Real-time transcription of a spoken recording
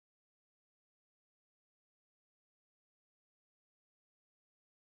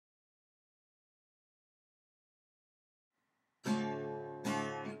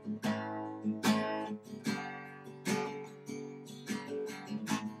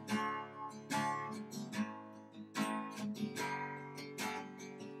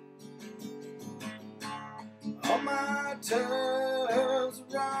turns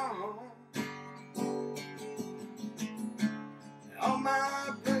around, all my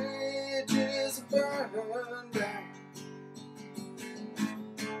bridges are burned down.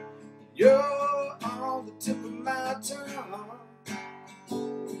 You're on the tip of my tongue.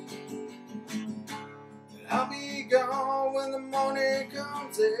 I'll be gone when the morning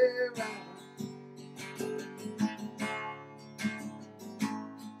comes around.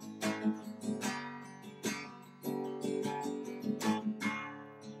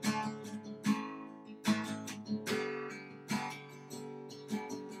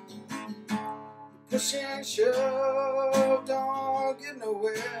 Push and shove, don't get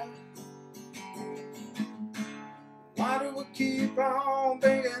nowhere. Why do we keep on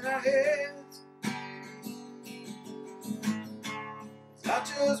banging our heads? I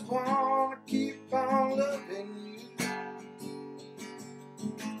just wanna keep on loving you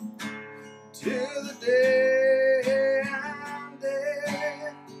till the day I'm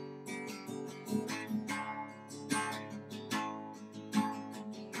dead.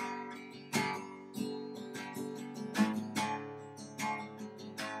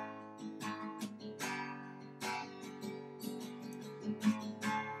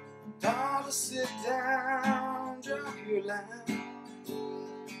 Daughter, sit down, drop your line.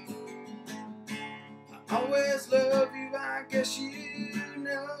 I always love you, I guess you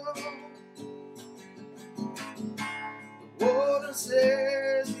know. The warden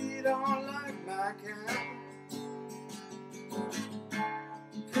says he don't like my kind.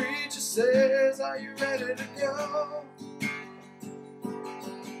 The preacher says, are you ready to go?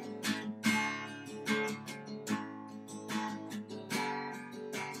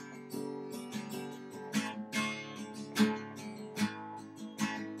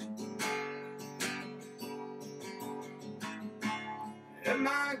 At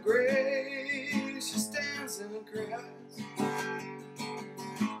my grave she stands and cries,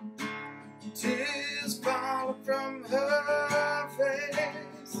 tears falling from her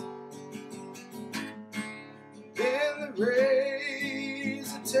face. In the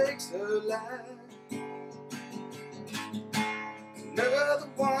rays it takes her life, another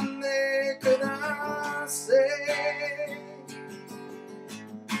one they could not say.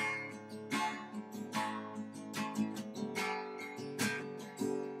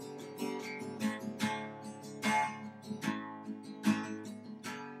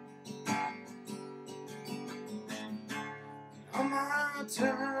 All my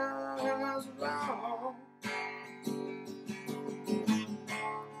turns around,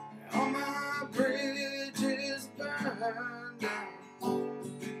 all my bridges burned down.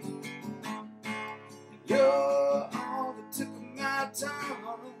 You're on the tip of my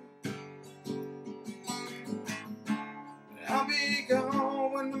tongue. I'll be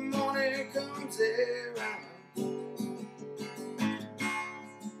gone when the morning comes around.